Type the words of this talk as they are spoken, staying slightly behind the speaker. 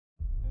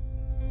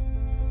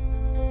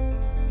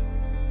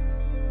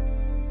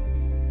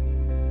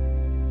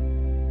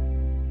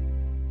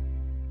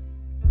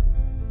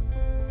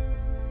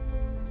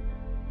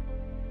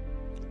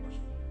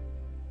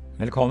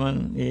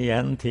Velkommen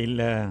igjen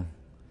til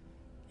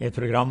et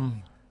program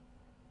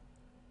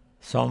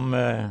som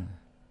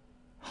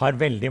har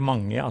veldig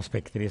mange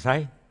aspekter i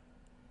seg.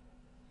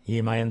 Gi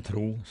meg en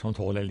tro som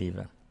tåler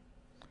livet.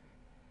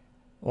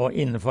 Og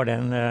innenfor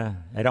den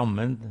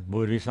rammen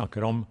hvor vi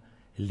snakker om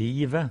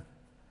livet,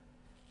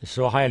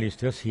 så har jeg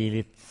lyst til å si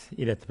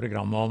litt i dette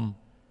programmet om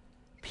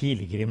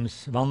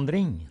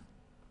pilegrimsvandring.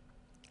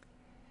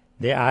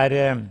 Det er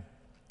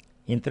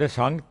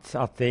interessant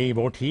at det i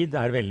vår tid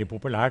er veldig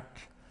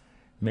populært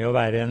med å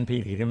være en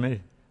pilegrimer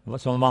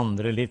som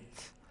vandrer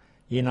litt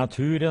i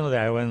naturen, og det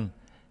er jo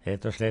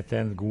rett og slett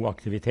en god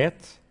aktivitet.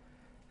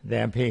 Det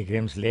er en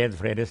pilegrimsled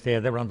flere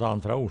steder, blant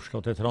annet fra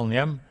Oslo til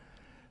Trondheim,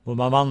 hvor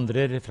man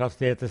vandrer fra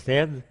sted til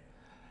sted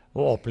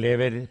og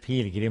opplever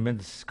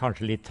pilegrimens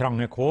kanskje litt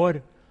trange kår,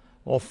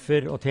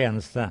 offer og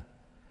tjeneste.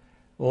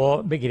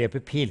 Og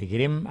begrepet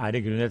pilegrim er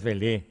i grunnen et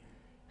veldig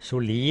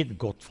solid,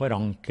 godt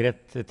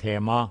forankret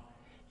tema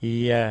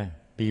i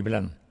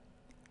Bibelen.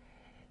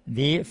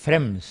 De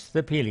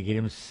fremste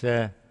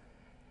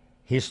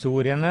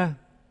pilegrimshistoriene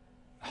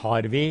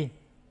har vi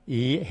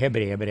i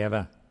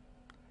Hebreerbrevet.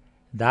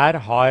 Der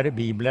har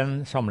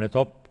Bibelen samlet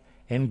opp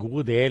en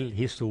god del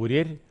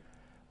historier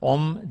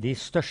om de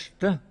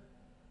største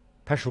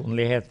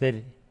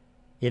personligheter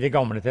i Det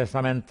gamle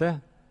testamentet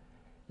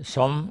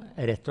som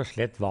rett og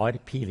slett var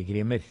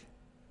pilegrimer.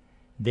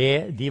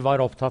 Det de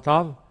var opptatt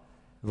av,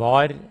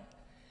 var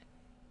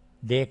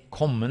det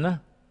kommende,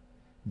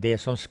 det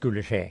som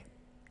skulle skje.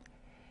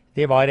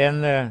 Det var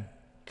en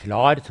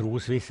klar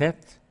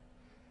trosvisshet.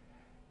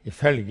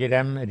 Ifølge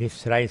dem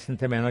livsreisen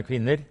til menn og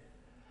kvinner.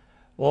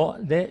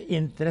 Og det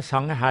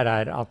interessante her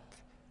er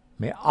at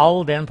med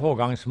all den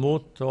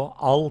pågangsmot og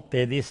alt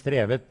det de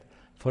strevet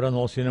for å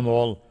nå sine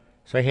mål,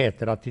 så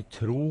heter det at de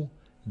tro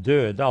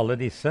døde alle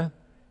disse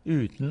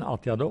uten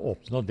at de hadde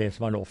oppnådd det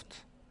som var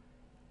lovt.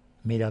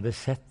 Men de hadde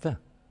sett det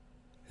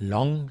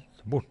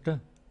langt borte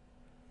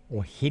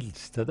og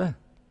hilste det.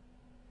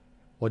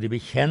 Og de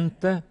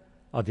bekjente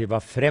at de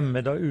var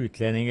fremmede og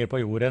utlendinger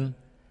på jorden,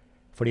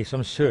 for de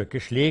som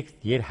søker slikt,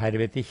 gir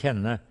herved til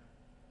kjenne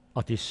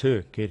at de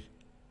søker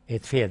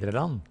et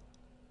fedreland.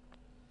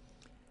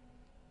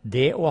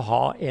 Det å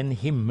ha en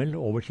himmel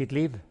over sitt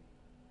liv,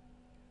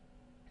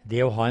 det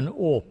å ha en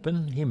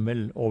åpen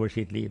himmel over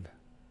sitt liv,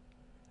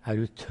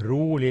 er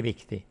utrolig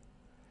viktig.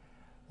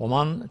 Og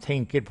man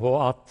tenker på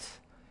at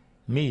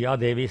mye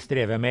av det vi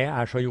strever med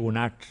er så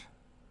jordnært.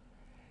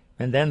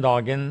 Men den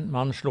dagen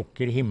man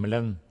slukker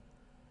himmelen,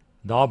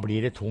 da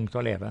blir det tungt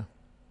å leve.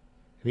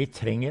 Vi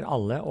trenger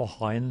alle å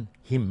ha en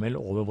himmel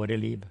over våre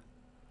liv.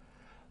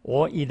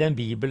 Og i den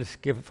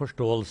bibelske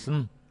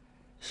forståelsen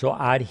så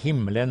er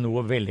himmelen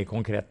noe veldig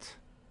konkret.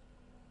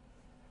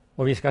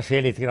 Og vi skal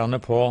se litt grann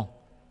på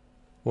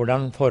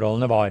hvordan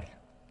forholdene var.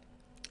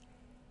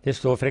 Det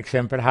står for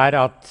eksempel her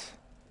at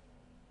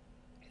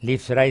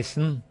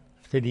livsreisen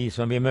til de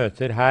som vi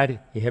møter her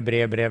i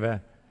Hebreerbrevet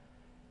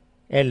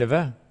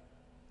 11,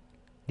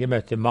 de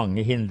møtte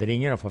mange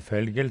hindringer og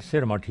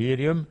forfølgelser og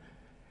martyrium,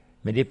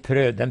 men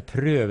den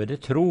prøvede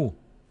tro,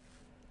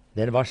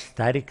 den var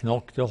sterk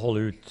nok til å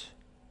holde ut.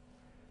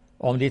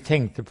 Om de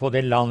tenkte på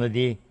det landet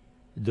de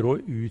dro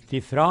ut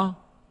ifra,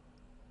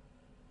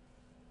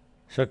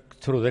 så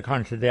trodde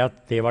kanskje det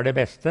at det var det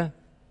beste,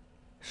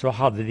 så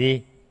hadde de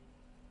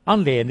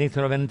anledning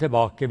til å vende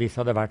tilbake hvis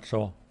det hadde vært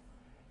så.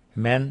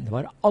 Men det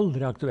var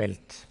aldri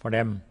aktuelt for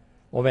dem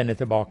å vende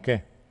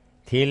tilbake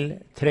til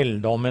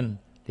trelldommen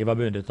de var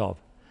bundet av.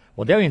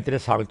 Og det er jo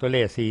interessant å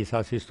lese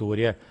Isaks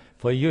historie,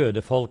 for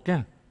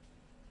jødefolket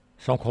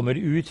som kommer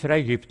ut fra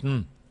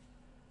Egypten,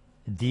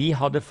 de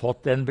hadde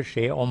fått en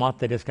beskjed om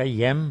at dere skal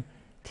hjem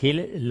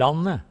til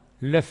landet,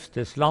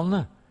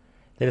 løfteslandet.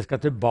 Dere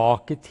skal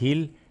tilbake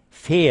til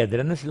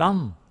fedrenes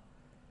land,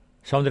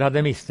 som dere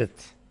hadde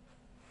mistet.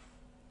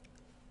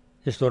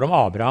 Det står om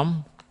Abraham,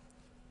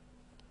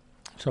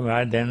 som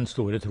er den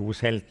store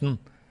troshelten,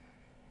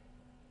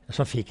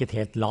 som fikk et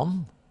helt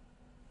land.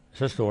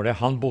 Så står det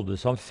han bodde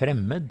som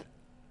fremmed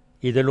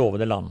i det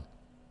lovede land.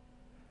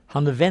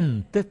 Han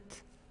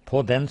ventet på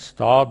den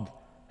stad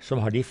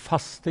som har de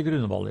faste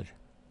grunnvoller,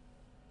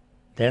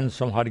 den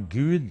som har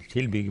Gud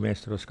til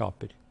byggmester og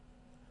skaper.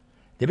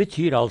 Det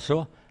betyr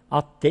altså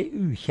at det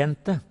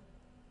ukjente,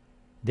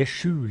 det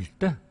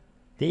skjulte,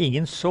 det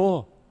ingen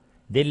så,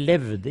 det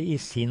levde i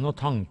sinn og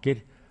tanker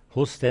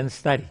hos den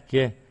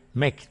sterke,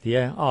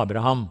 mektige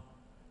Abraham.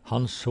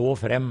 Han så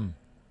frem,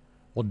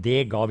 og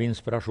det gav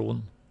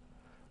inspirasjon.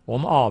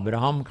 Om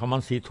Abraham kan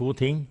man si to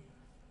ting.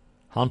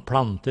 Han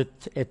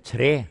plantet et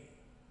tre,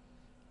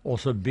 og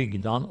så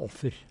bygde han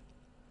offer.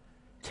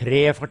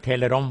 Treet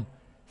forteller om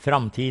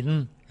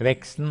framtiden,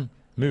 veksten,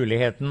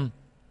 muligheten,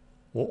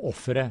 og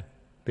offeret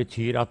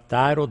betyr at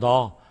der og da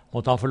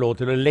måtte han få lov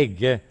til å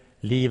legge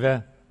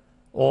livet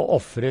og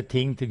offre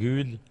ting til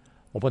Gud,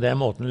 og på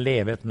den måten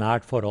leve et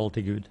nært forhold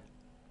til Gud.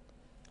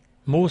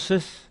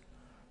 Moses,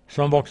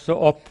 som vokste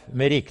opp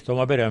med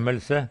rikdom og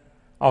berømmelse,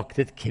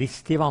 aktet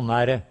Kristi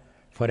vanære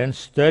for en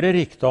større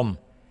rikdom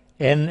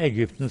enn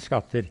Egyptens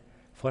skatter,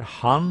 for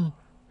han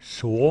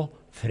så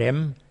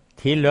frem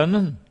til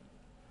lønnen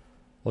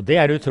Og det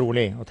er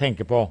utrolig å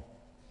tenke på,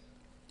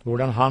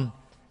 hvordan han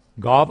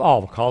gav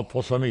avkall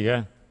på så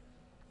mye.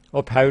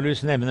 Og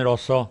Paulus nevner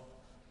også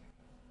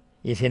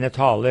i sine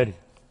taler,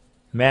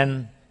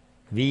 men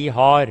vi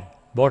har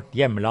vårt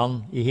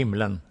hjemland i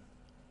himmelen.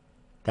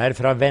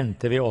 Derfra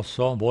venter vi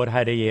også vår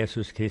Herre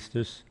Jesus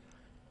Kristus.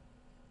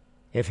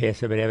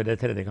 Efeserbrevet, det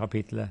 3.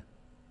 kapittelet.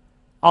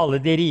 Alle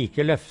de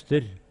rike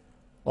løfter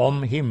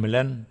om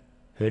himmelen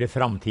hører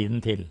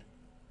framtiden til.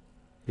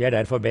 Vi er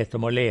derfor bedt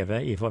om å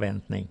leve i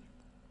forventning.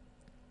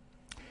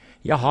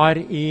 Jeg har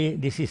i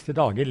de siste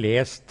dager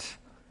lest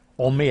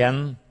om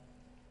igjen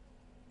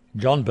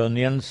John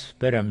Bunyans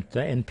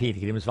berømte En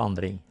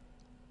pilegrimsvandring.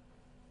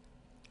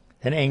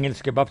 Den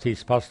engelske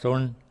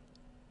baptistpastoren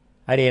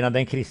er en av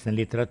den kristne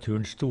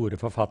litteraturens store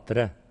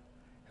forfattere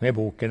med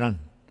boken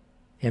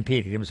En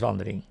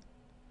pilegrimsvandring.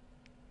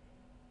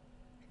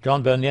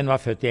 John Bunyan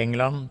var født i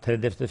England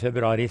 30.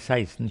 februar i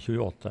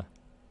 1628.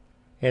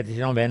 Etter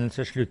sin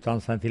omvendelse sluttet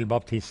han seg til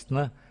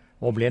baptistene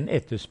og ble en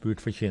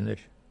etterspurt forkynner.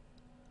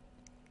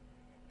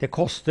 Det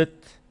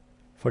kostet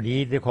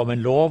fordi det kom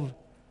en lov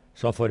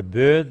som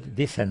forbød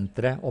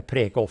dissentere å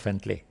preke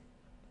offentlig.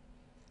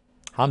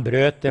 Han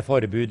brøt det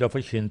forbudet og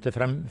forkynte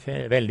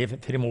veldig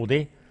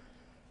frimodig.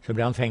 Så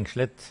ble han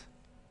fengslet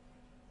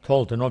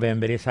 12.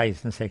 november i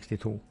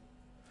 1662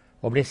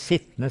 og ble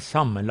sittende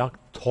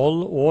sammenlagt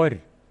 12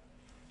 år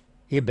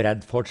i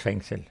Bradfords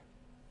fengsel.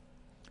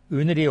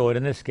 Under de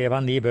årene skrev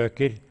han 9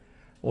 bøker,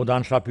 og da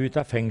han slapp ut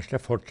av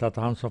fengselet,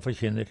 fortsatte han som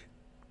forkynner.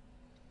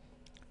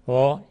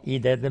 Og i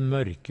det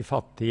mørke,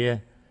 fattige,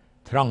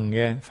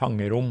 trange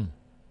fangerom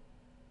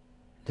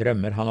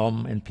drømmer han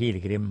om en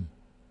pilegrim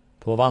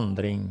på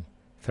vandring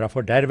fra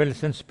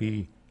fordervelsens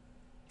by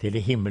til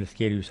det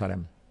himmelske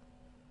Jerusalem.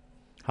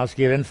 Han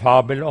skriver en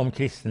fabel om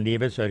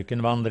kristenlivets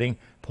ørkenvandring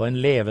på en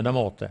levende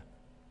måte.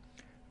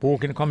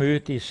 Boken kom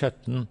ut i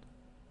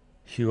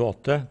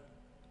 1728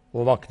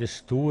 og vakte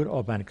stor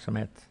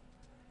oppmerksomhet.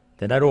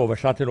 Den er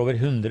oversatt til over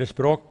 100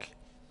 språk,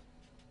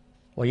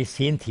 og i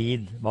sin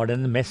tid var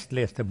den mest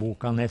leste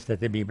boka nest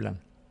etter Bibelen.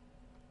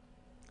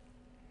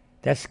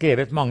 Det er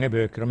skrevet mange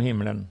bøker om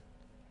himmelen,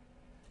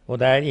 og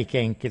det er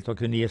ikke enkelt å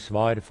kunne gi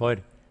svar, for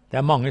det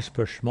er mange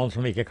spørsmål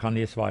som vi ikke kan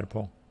gi svar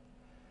på.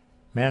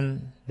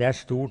 Men det er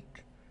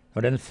stort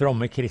når den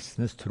fromme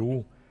kristnes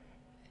tro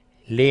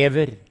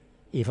lever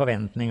i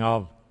forventning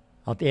av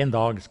at en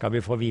dag skal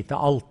vi få vite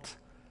alt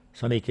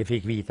som vi ikke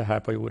fikk vite her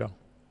på jorda.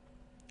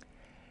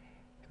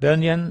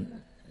 Bunyan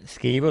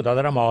skriver da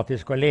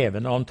dramatisk og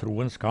levende om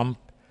troens kamp.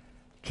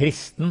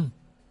 Kristen,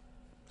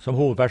 som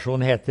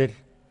hovedpersonen heter,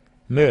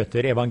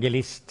 møter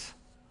evangelist.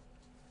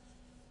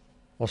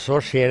 Og så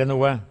skjer det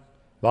noe.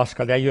 Hva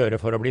skal jeg gjøre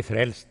for å bli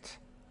frelst?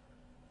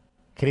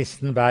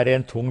 Kristen bærer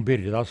en tung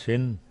byrde av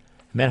synd,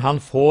 men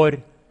han får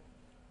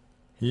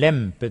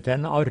lempet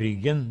den av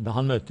ryggen da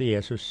han møtte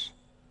Jesus.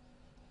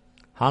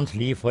 Hans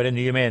liv får en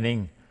ny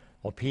mening,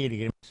 og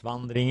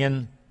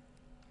pilegrimsvandringen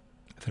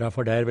fra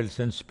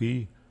fordervelsens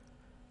by,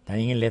 det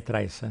er ingen lett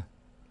reise.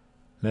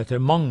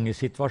 Møter mange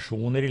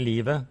situasjoner i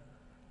livet.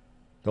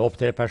 Det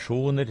opptrer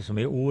personer som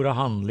i ord og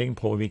handling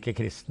påvirker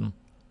kristen.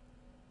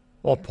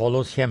 Opphold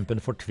hos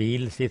kjempen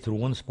fortvilelse i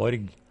troens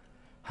borg.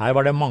 Her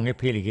var det mange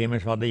pilegrimer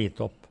som hadde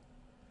gitt opp.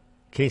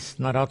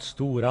 Kristen har hatt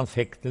store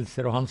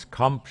anfektelser, og hans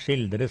kamp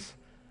skildres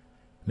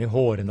med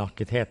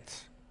hårnakkethet.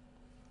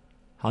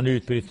 Han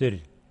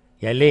utbryter: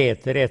 «Jeg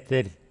leter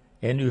etter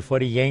en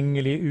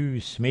uforgjengelig,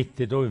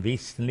 usmittet og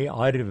uvisselig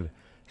arv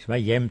som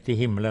er gjemt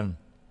i himmelen.»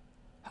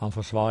 Han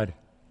får svar: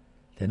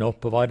 «Den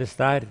oppbevares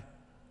der,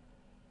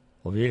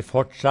 og vil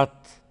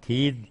fortsatt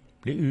tid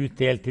bli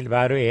utdelt til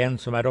hver og en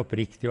som er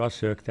oppriktig og har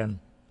søkt den.»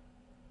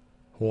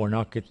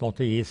 Hårnakket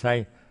måtte gi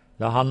seg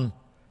da han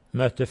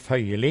møtte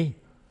Føyeli,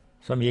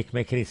 som gikk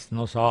med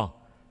kristen og sa: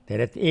 «Det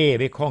er et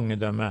evig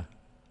kongedømme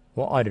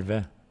å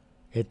arve,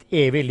 et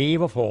evig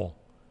liv å få,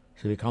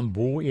 så vi kan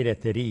bo i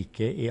dette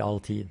riket i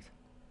all tid.»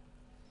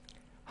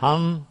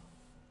 Han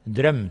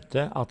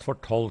drømte at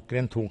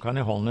fortolkeren tok han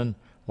i hånden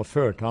og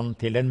førte han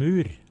til en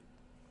mur,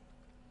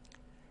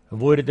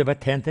 hvor det var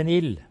tent en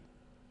ild.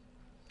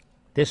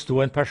 Det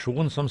sto en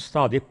person som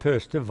stadig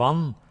pøste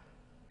vann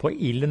på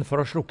ilden for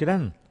å slukke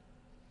den.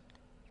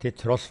 Til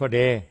tross for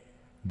det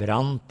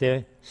brant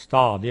det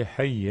stadig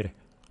høyere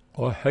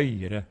og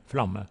høyere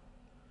flamme.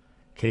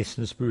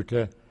 Kristen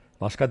spurte: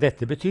 «Hva skal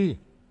dette bety?»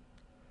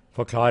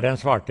 Forklareren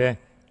svarte: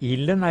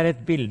 «Ilden er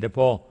et bilde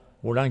på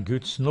hvordan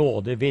Guds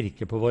nåde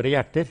virker på våre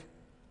hjerter.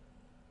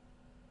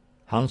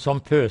 Han som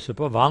pøser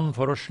på vann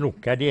for å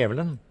slukke er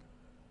djevelen.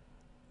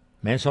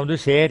 Men som du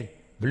ser,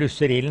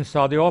 blusser ilden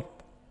stadig opp,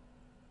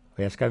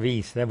 og jeg skal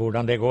vise deg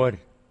hvordan det går.»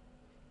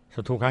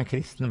 Så tok han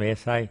kristen med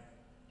seg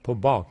på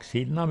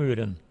baksiden av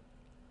muren.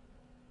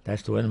 Der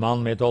sto en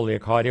mann med et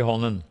oljekar i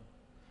hånden,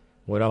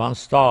 hvorav han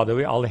stadig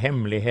og i all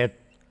hemmelighet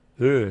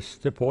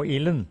øste på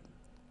ilden.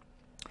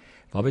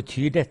 «Hva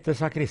betyr dette?»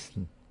 sa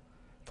kristen.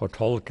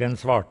 Fortolkeren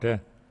svarte: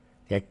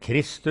 «Det er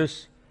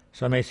Kristus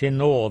som med sin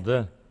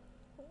nåde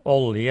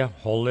olje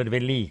holder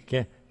ved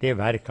like det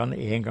verk han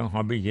en gang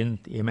har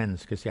begynt i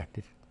menneskets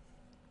hjerter.»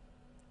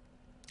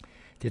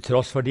 Til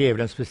tross for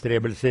djevelens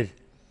bestrebelser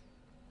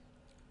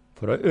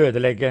for å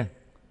ødelegge,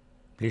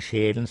 blir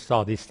sjelen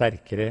stadig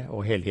sterkere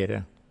og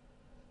helligere.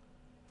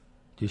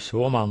 Du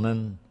så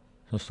mannen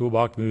som sto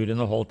bak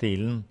muren og holdt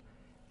ilden.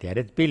 Det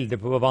er et bilde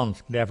på hvor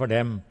vanskelig det er for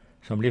dem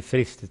som blir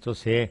fristet til å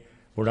se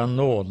hvordan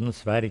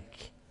nådens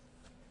verk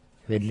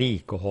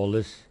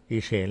vedlikeholdes i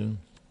sjelen.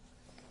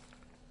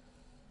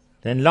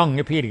 Den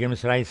lange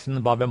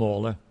pilegrimsreisen var ved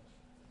målet,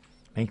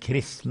 men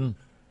kristen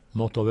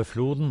måtte over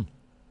floden.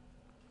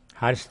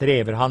 Her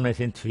strever han med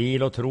sin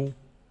tvil og tro,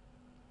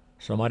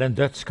 som var en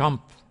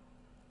dødskamp.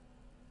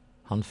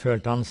 Han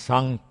følte han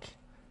sank,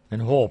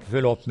 men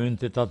håpefull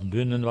oppmuntret at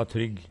bunnen var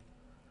trygg.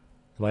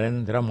 Det var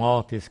en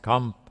dramatisk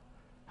kamp.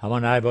 Han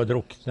var nær ved å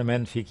drukne,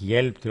 men fikk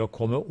hjelp til å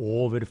komme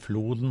over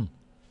floden.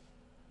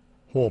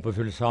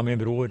 Håpefull, sa min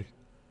bror,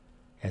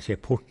 jeg ser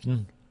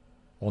porten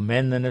og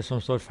mennene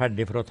som står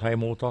ferdig for å ta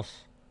imot oss.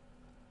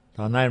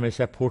 Da han nærmet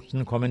seg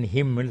porten, kom en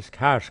himmelsk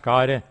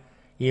hærskare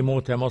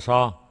imot dem og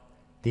sa,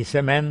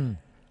 disse menn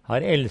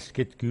har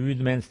elsket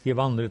Gud mens de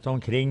vandret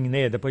omkring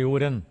nede på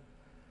jorden,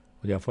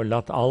 og de har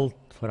forlatt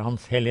alt for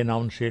hans hellige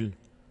navns skyld.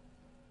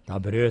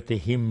 Da brøt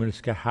det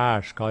himmelske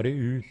hærskare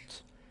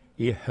ut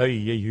i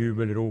høye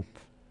jubelrop.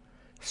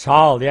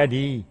 Salig er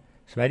de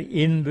som er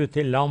innbudt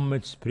til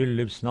lammets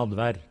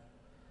bryllupsnadvær.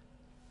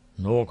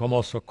 Nå kom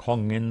også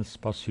kongens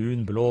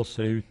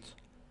basunblåsere ut.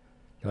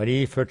 De var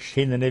iført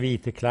skinnende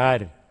hvite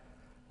klær,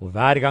 og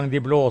hver gang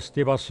de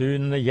blåste i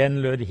basunene,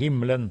 gjenlød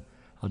himmelen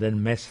av den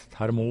mest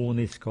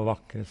harmoniske og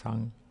vakre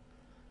sang.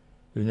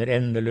 Under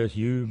endeløs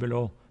jubel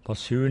og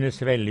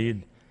basuners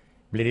vellyd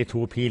ble de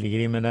to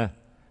pilegrimene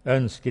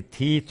ønsket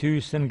 10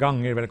 000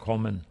 ganger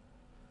velkommen.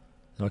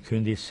 Nå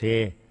kunne de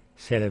se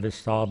selve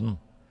staden.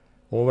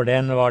 Over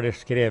den var det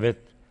skrevet,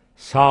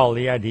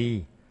 salig er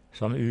de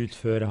som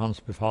utfører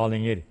hans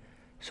befalinger,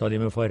 så de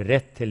må få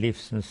rett til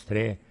livsens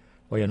tre,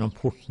 og gjennom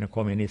portene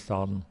kom inn i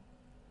staden.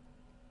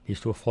 De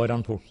sto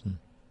foran porten,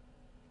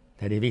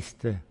 der de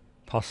visste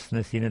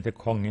passene sine til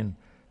kongen,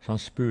 som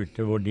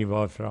spurte hvor de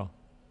var fra.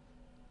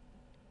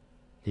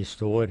 De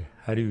står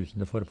her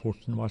utenfor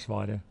porten, var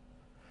svaret.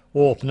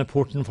 Åpne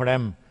porten for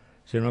dem,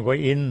 så de må gå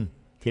inn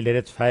til det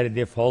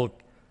rettferdige folk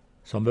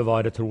som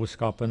bevarer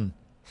troskapen,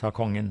 sa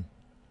kongen.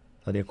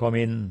 Da de kom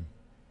inn,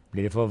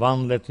 ble de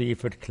forvandlet og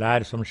iført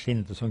klær som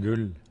skinte som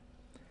gull.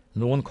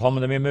 Noen kom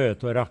dem i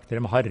møte og rakte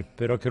dem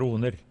harper og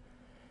kroner.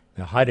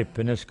 Med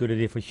harpene skulle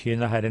de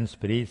forkynne Herrens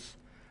pris,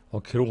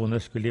 og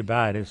kroner skulle de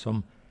bære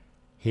som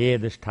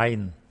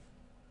hederstegn.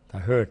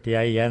 Da hørte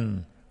jeg igjen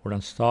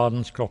hvordan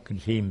stadens klokker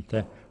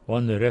kimte, og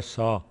en røst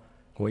sa,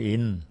 gå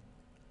inn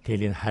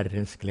til din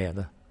Herrens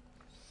glede.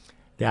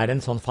 Det er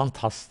en sånn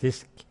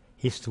fantastisk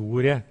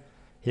historie,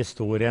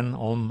 historien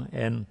om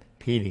en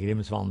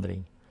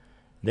pilegrimsvandring.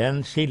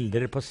 Den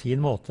skildrer på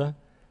sin måte,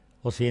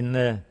 og sin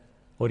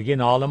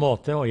originale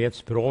måte, og i et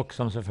språk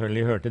som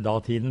selvfølgelig hørte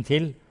datiden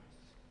til.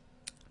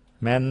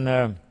 Men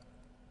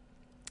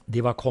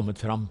de var kommet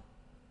fram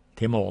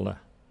til målet.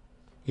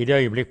 I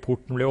det øyeblikk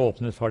porten ble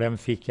åpnet for dem,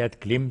 fikk jeg et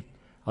glimt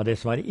av det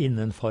som var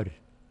innenfor.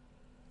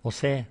 Og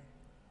se,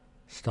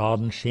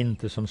 staden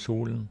skinte som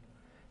solen,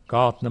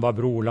 gatene var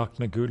brolagt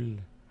med gull,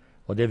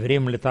 og det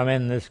vrimlet av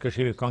mennesker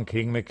som gikk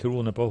omkring med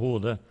kroner på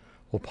hodet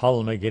og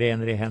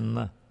palmegrener i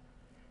hendene.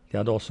 De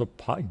hadde også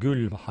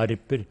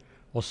gullharper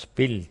og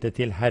spilte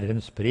til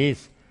Herrens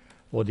pris,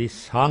 og de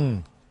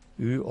sang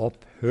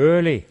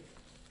uopphørlig.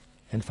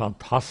 En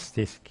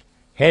fantastisk,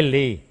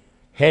 hellig,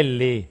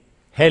 hellig,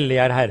 hellig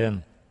er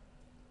Herren.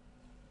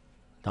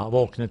 Da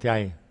våknet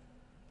jeg,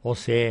 og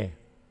se,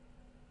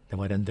 det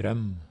var en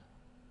drøm.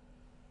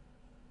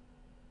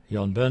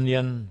 John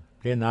Bunyan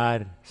ble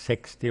nær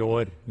 60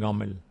 år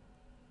gammel.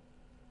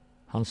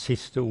 Hans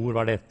siste ord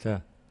var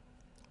dette,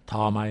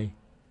 ta meg,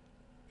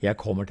 jeg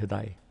kommer til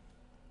deg.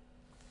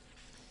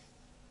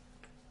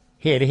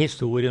 Hele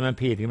historien med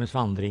pilegrimens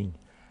vandring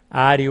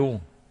er jo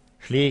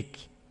slik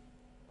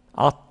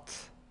at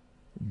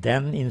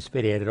den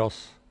inspirerer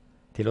oss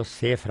til å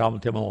se fram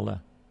til målet.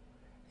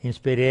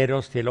 Inspirerer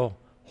oss til å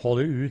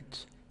holde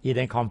ut i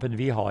den kampen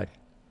vi har.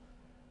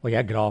 Og jeg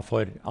er glad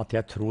for at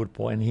jeg tror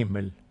på en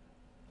himmel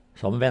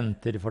som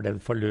venter for den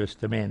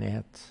forløste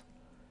menighet.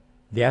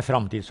 Det er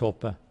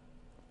framtidshåpet.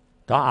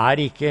 Da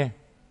er ikke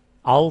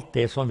alt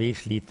det som vi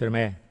sliter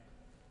med,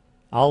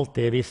 alt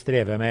det vi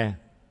strever med,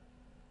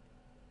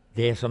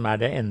 det som er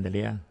det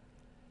endelige,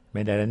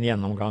 men det er en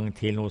gjennomgang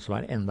til noe som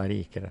er enda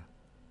rikere.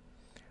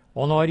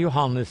 Og når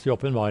Johannes i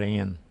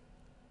åpenbaringen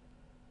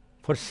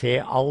får se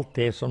alt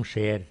det som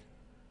skjer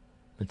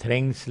med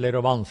trengsler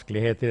og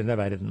vanskeligheter i denne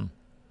verden,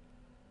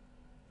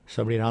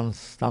 så blir han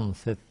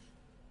stanset,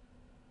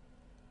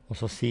 og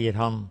så sier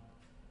han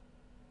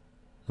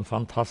noe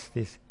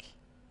fantastisk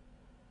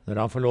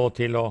når han får lov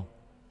til å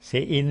se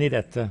inn i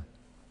dette.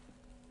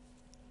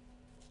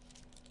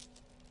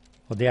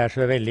 Og det er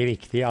så veldig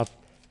viktig at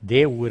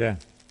det ordet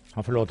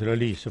han får lov til å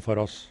lyse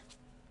for oss.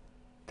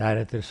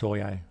 Deretter så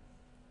jeg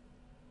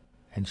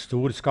en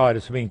stor skare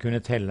som ingen kunne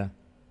telle,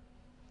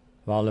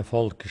 var alle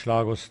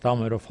folkeslag og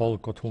stammer og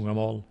folk og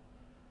tungemål,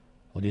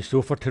 og de sto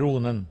for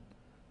tronen,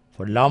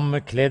 For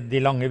lammet kledd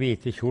i lange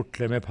hvite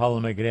kjortler med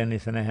palmegren i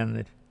sine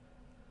hender.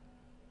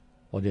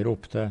 Og de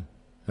ropte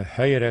med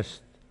høy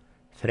røst,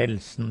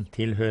 frelsen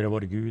tilhører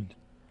vår Gud,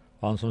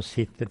 og han som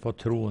sitter på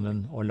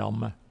tronen og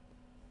lammet.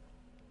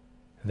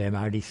 Hvem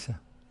er disse?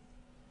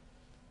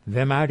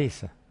 Hvem er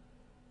disse?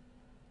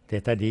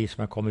 Dette er de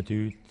som er kommet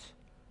ut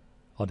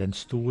av den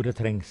store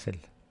trengsel.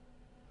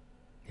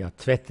 De har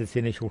tvettet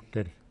sine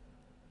kjorter,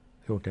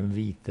 gjort dem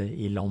hvite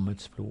i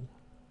lammets blod.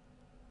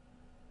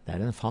 Det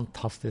er en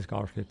fantastisk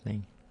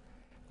avslutning.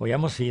 Og jeg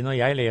må si, når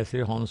jeg leser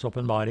i Johannes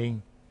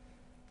åpenbaring,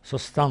 så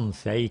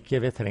stanser jeg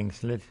ikke ved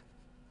trengsler.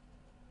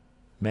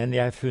 Men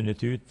jeg har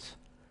funnet ut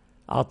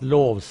at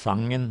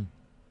lovsangen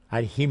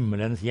er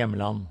himmelens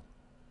hjemland.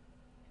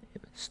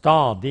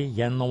 Stadig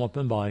gjennom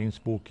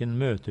åpenbaringsboken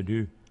møter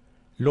du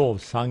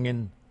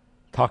lovsangen,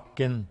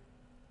 takken.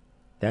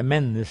 Det er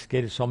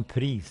mennesker som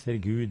priser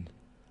Gud.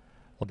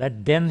 Og det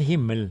er den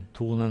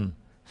himmeltonen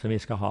som vi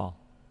skal ha.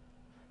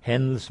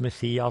 Hendels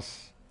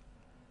Messias,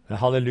 med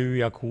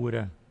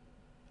halleluja-koret,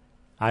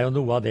 er jo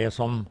noe av det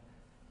som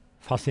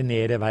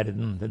fascinerer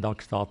verden til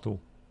dags dato.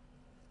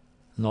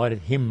 Når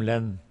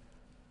himmelen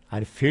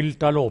er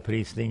fylt av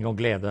lovprisning og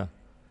glede,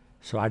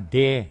 så er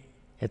det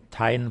et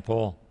tegn på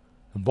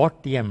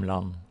vårt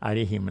hjemland er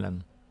i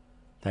himmelen,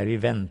 der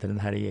vi venter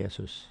den Herre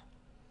Jesus.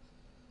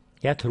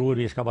 Jeg tror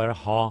vi skal bare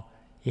ha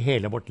i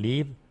hele vårt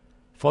liv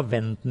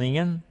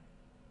forventningen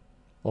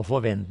og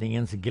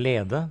forventningens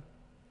glede,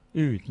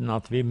 uten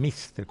at vi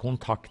mister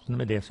kontakten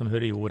med det som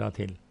hører jorda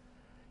til.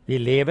 Vi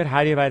lever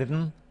her i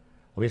verden,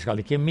 og vi skal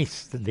ikke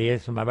miste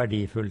det som er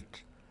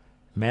verdifullt.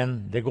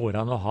 Men det går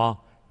an å ha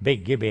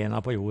begge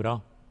bena på jorda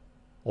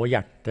og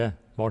hjertet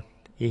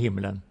vårt i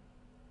himmelen.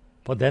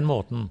 På den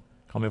måten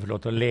kan vi få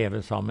lov til å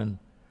leve sammen,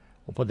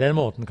 og på den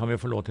måten kan vi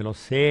få lov til å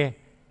se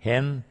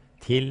hen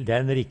til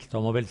den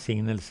rikdom og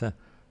velsignelse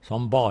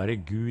som bare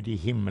Gud i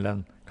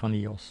himmelen kan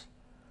gi oss.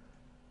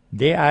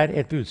 Det er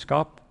et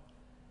budskap.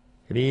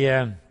 Vi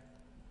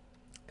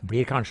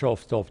blir kanskje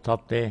ofte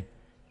opptatt av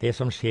det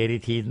som skjer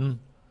i tiden.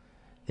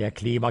 Det er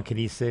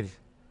klimakriser.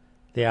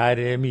 Det er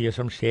mye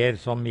som skjer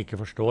som vi ikke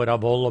forstår,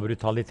 av vold og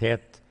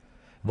brutalitet.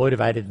 Vår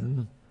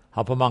verden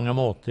har på mange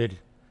måter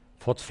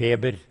fått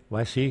feber og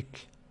er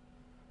syk.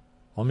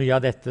 Og mye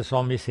av dette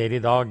som vi ser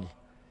i dag,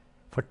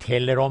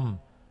 forteller om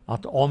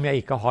at om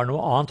jeg ikke har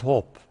noe annet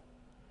håp,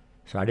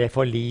 så er det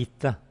for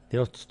lite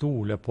til å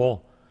stole på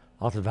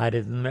at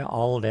verden med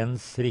all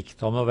dens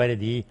rikdom og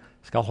verdi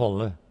skal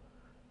holde.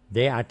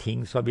 Det er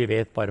ting som vi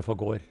vet bare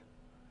forgår.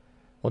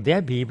 Og det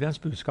er Bibelens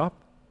budskap.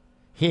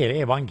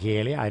 Hele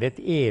evangeliet er et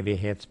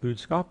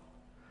evighetsbudskap.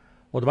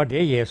 Og det var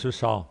det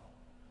Jesus sa.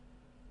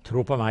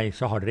 Tro på meg,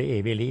 så har dere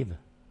evig liv.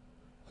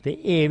 Og det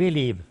evige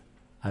liv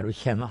er å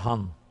kjenne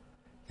Han,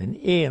 den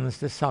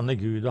eneste sanne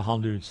Gud, og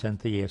Han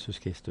utsendte Jesus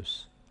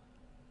Kristus.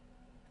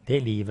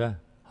 Det livet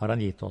har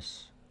Han gitt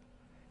oss.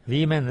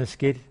 Vi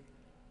mennesker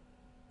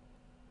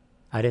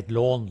er et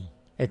lån,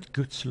 et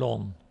Guds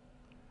lån.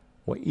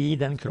 Og i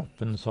den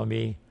kroppen som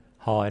vi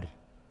har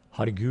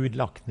Gud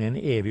lagt ned en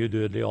evig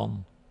udødelig ånd.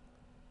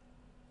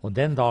 Og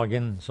den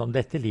dagen som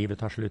dette livet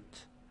tar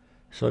slutt,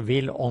 så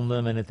vil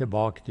ånden vende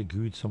tilbake til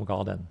Gud som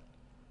ga den.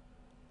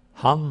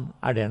 Han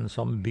er den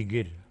som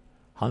bygger,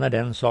 han er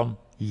den som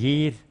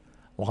gir,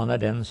 og han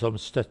er den som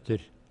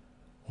støtter.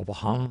 Og på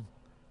han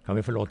kan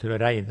vi få lov til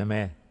å regne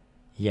med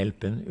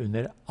hjelpen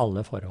under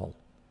alle forhold.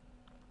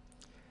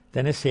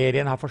 Denne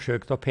serien har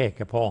forsøkt å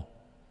peke på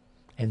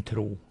en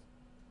tro.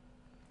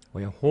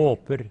 Og jeg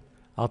håper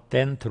at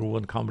den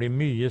troen kan bli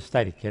mye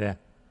sterkere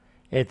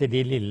etter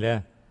de lille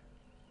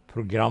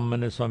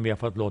programmene som vi har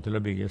fått lov til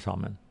å bygge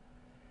sammen.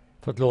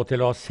 Fått lov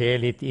til å se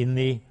litt inn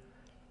i,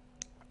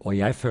 og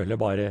jeg føler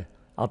bare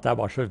at det er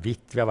bare så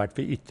vidt vi har vært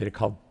ved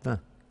ytterkantene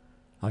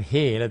av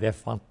hele det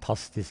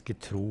fantastiske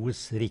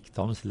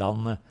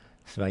rikdomslandet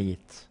som er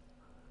gitt.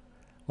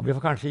 Og vi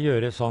får kanskje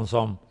gjøre sånn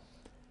som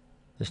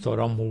det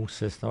står om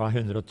Moses da han var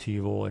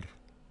 120 år.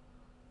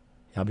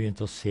 Jeg har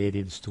begynt å se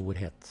din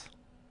storhet.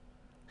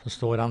 Så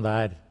står han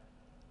der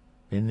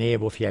ved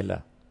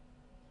Nebofjellet.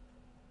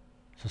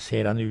 Så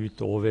ser han ut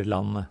over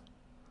landet.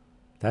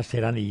 Der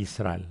ser han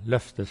Israel,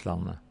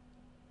 løfteslandet.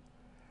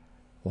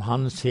 Og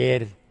han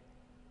ser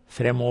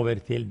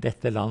fremover til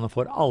dette landet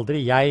for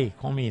aldri jeg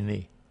kom inn i.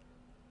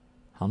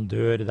 Han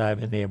dør der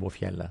ved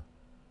Nebofjellet.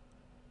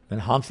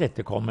 Men hans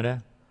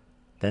etterkommere,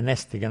 den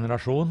neste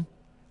generasjon,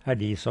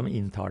 er de som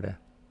inntar det.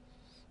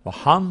 Og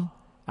han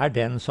er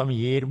den som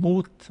gir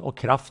mot og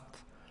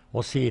kraft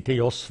og sier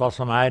til Josva,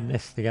 som er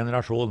neste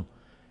generasjon,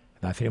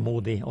 vær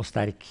frimodig og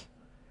sterk.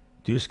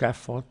 Du skal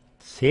få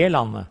se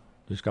landet,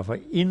 du skal få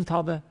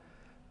innta det,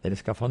 dere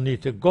skal få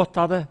nyte godt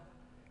av det.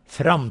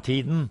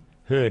 Framtiden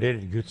hører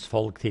Guds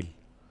folk til.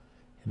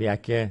 Vi er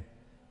ikke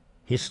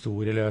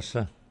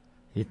historieløse.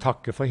 Vi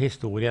takker for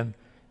historien,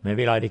 men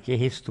vi lar ikke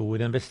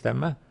historien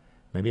bestemme,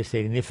 men vi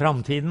ser inn i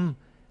framtiden,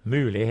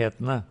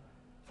 mulighetene,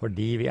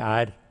 fordi vi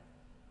er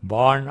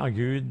barn av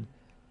Gud,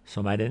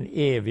 som er den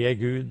evige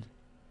Gud.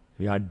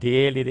 Vi har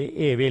del i det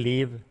evige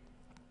liv,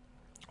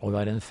 og vi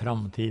har en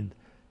framtid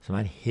som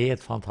er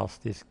helt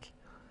fantastisk.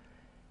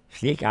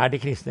 Slik er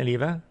det kristne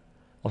livet,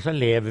 og så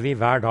lever vi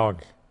hver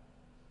dag,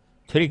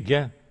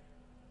 trygge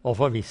og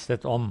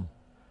forvisset om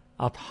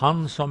at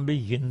han som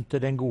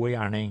begynte den gode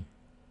gjerning,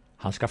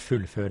 han skal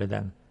fullføre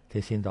den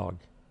til sin dag.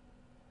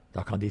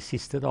 Da kan de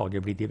siste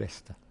dager bli de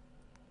beste.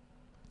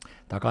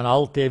 Da kan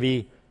alt det vi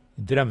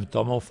drømte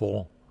om å få,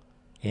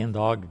 en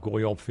dag gå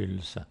i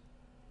oppfyllelse.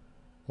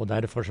 Og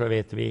derfor så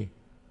vet vi,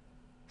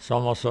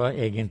 som også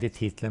egentlig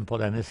titlen på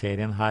denne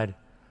serien her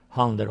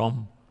handler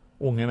om,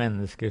 unge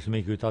mennesker som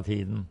gikk ut av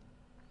tiden.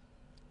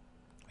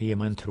 Gi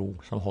meg en tro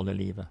som holder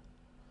livet.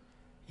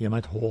 Gi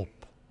meg et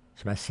håp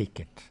som er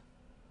sikkert.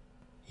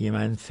 Gi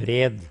meg en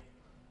fred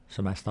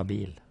som er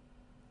stabil.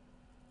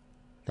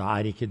 Da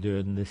er ikke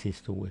døden det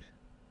siste ord.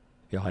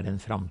 Vi har en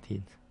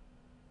framtid.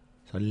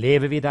 Så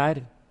lever vi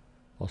der,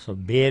 og så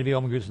ber vi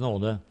om Guds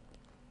nåde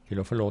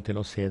til å få lov til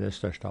å se det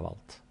største av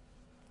alt.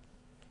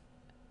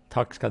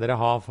 Takk skal dere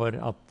ha for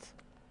at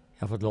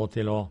jeg har fått lov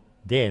til å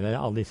dele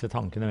alle disse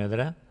tankene med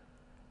dere.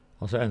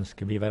 Og så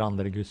ønsker vi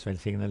hverandre Guds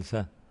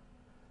velsignelse.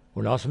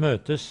 Og la oss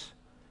møtes,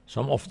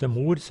 som ofte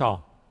mor sa,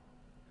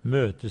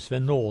 møtes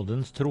ved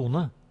nådens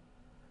trone.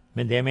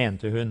 Men det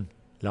mente hun,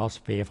 la oss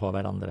be for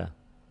hverandre.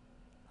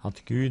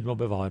 At Gud må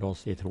bevare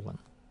oss i troen.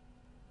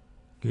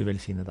 Gud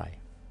velsigne deg.